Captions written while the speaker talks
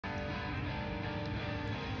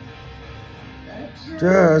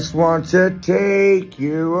Just want to take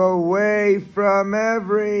you away from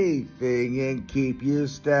everything and keep you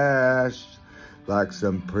stashed like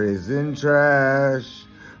some prison trash.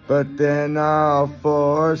 But then I'll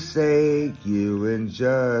forsake you in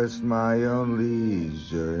just my own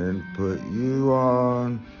leisure and put you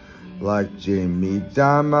on like Jimmy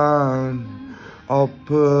Diamond. I'll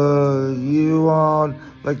put you on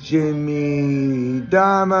like Jimmy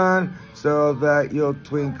Diamond so that you'll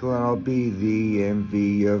twinkle and I'll be the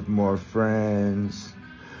envy of more friends.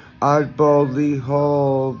 I'd boldly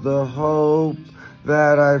hold the hope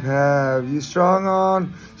that I'd have you strong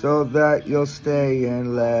on so that you'll stay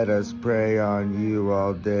and let us prey on you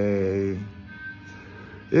all day.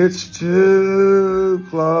 It's too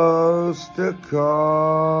close to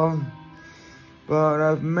call, but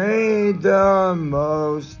I've made the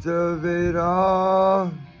most of it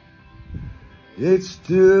all. It's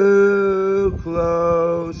too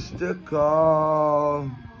close to call,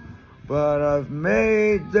 but I've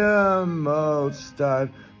made the most.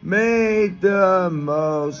 I've made the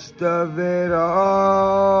most of it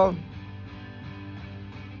all.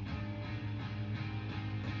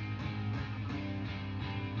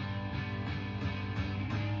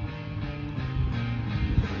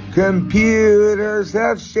 Computers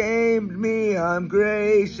have shamed me, I'm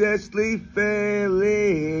graciously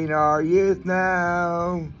failing our youth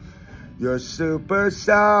now. You're super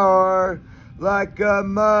sour, like a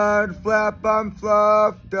mud flap, I'm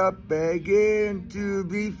fluffed up, begging to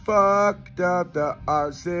be fucked up. The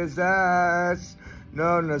arse is ass,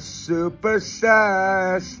 known as super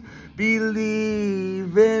sass.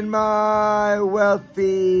 Believe in my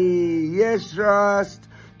wealthiest trust.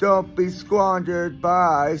 Don't be squandered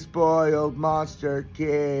by spoiled monster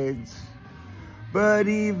kids. But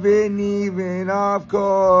even, of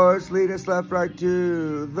course, lead us left, right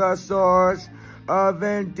to the source of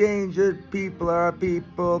endangered people are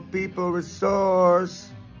people resource.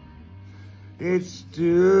 It's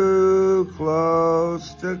too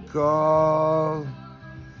close to call,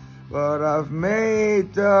 but I've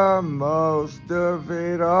made the most of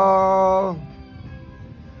it all.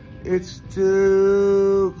 It's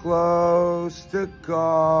too close to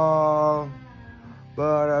call,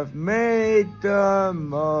 but I've made the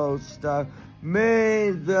most. I've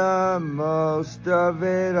made the most of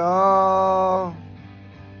it all.